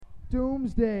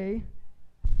Doomsday.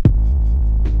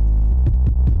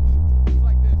 It's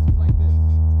like this. It's like this.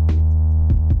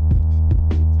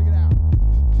 Check it out.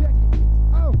 Check it.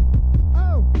 Oh.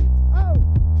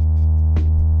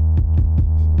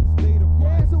 Doomsday Device.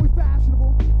 Yeah, so we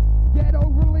fashionable. Get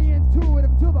overly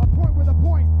intuitive to the point where the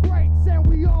point breaks and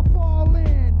we all fall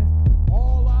in.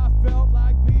 All I felt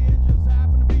like being just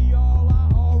happened to be all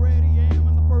I already am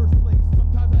in the first place.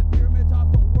 Sometimes that pyramid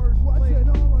top's the worst place.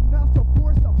 Wasn't all enough to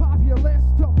force the populace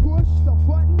to push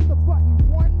the button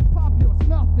one, populace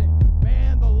nothing.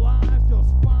 Man, the line's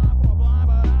just fine for the blind,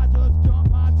 but I just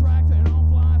jumped my tracks and I'm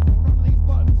flying, so none of these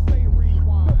buttons say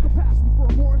rewind. No capacity for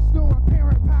remorse, no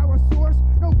apparent power source,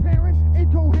 no parent,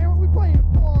 incoherent, we playing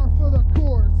par for the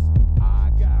course.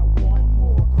 I got one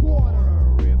more quarter.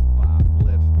 If I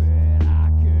flip it, I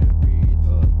could be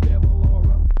the devil or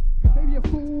a god. Maybe a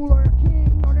fool or a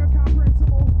king or an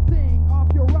incomprehensible thing.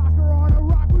 Off your rocker on a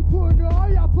rock, we putting all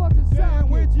your plugs and Yeah, sockets.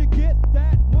 where'd you get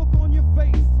that look on your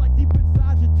face? Like deep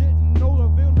inside you didn't know the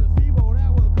villainous evil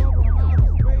that would come from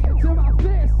outer space. It's in my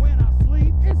fist. When I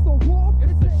sleep, It's the wolf,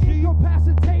 it's the sheep.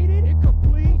 incapacitated,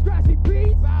 incomplete scratchy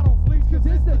beats. battle fleets, Cause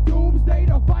it's the Doomsday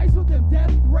Device with them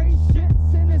death ray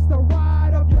shits. And it's the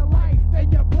ride of your life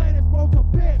and your planet's blown to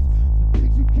bits. The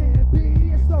things you can't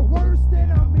be, it's the worst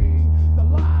enemy. The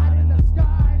light in the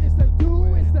sky, it's the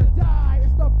do, it's the die.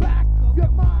 It's the back of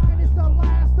your mind, it's the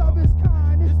last of its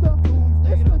kind. It's the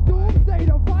Doomsday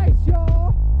Device,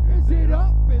 y'all. Is it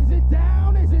up, is it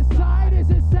down, is it side, is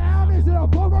it sound, is it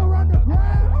above or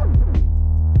underground?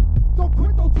 Don't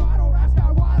quit, don't try, don't ask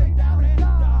God why they down and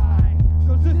die.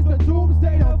 Cause it's the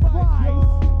Doomsday Device.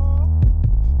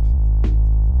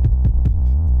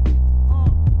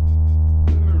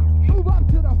 Move up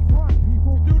to the front,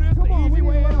 people. do this Come the on, easy we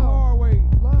way need and the love. hard way.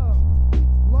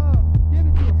 Love, give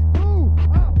it to us. Move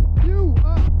up, you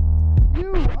up,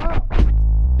 you up.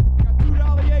 Got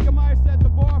 $2 Jägermeister at the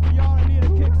bar for y'all that need a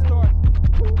kickstart.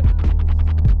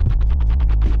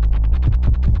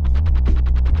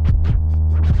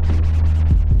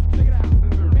 Check it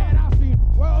out. Man, I've seen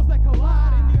worlds that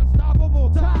collide in the unstoppable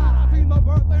tide. I've seen the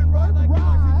birth and rise like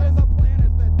galaxies and the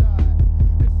planets that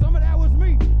die. And some of that was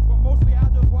me, but mostly I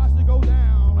just watched it go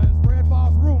down and spread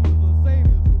false rumors of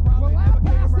saviors who probably Well, I never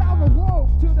came passed down the around. woke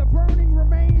to the burning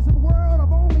remains of a world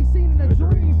I've only seen in a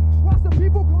dream. Watch the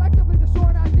people collectively destroy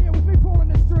an idea with me pulling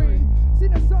the string. See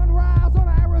the sunrise on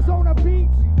an Arizona beach.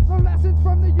 No lessons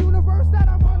from the universe that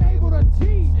I'm unable to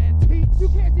teach. You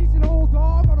can't teach an old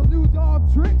dog on a new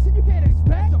dog tricks, and you can't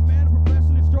expect A man of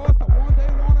profession destroys the one they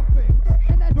wanna fix.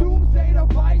 And that Doomsday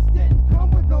Device didn't come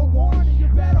with no warning. You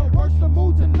better worse the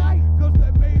mood tonight, Cause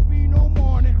there may be no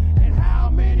morning. and how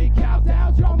many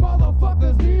countdowns y'all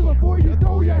motherfuckers need before you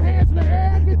throw your hands in the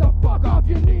air and get the fuck off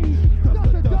your knees.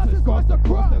 Dust to dust is crust to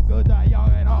crust. The good die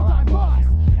young and all I must.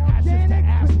 Ashes to Organic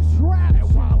ashes contraption.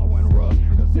 and wallow in rust.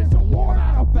 Cause it's a war,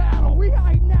 not a battle. We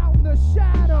hiding out in the I did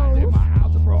shadows. my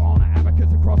algebra on an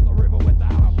abacus across the river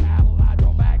without a paddle. I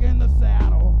drove back in the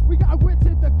saddle. We got wits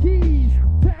at the keys.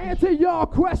 To answer your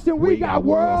question, we got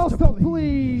worlds to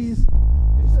please.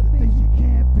 It's the things you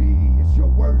can't be. It's your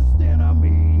worst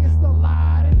enemy. It's the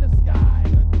light in the sky.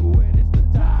 The do it, it's the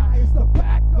die. It's the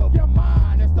back of your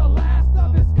mind. It's the last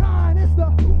of its kind. It's the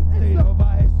Doomsday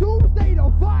Device.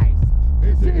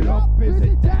 Is it up? Is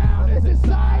it down? Is it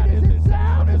side? Is it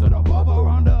sound? Is it above or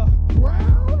under?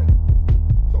 Ground?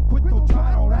 Don't quit, don't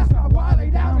try, don't ask God why lay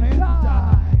down and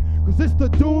die. Cause it's the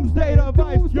Doomsday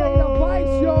Device, Doomsday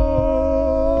Device,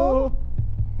 yo.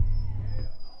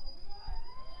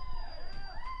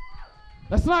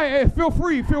 That's nice. Hey, feel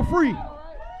free, feel free.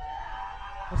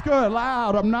 That's good.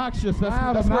 Loud, obnoxious.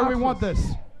 That's where we want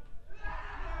this.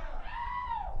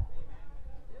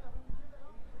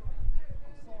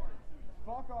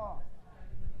 Fuck off.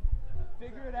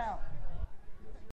 Figure it out.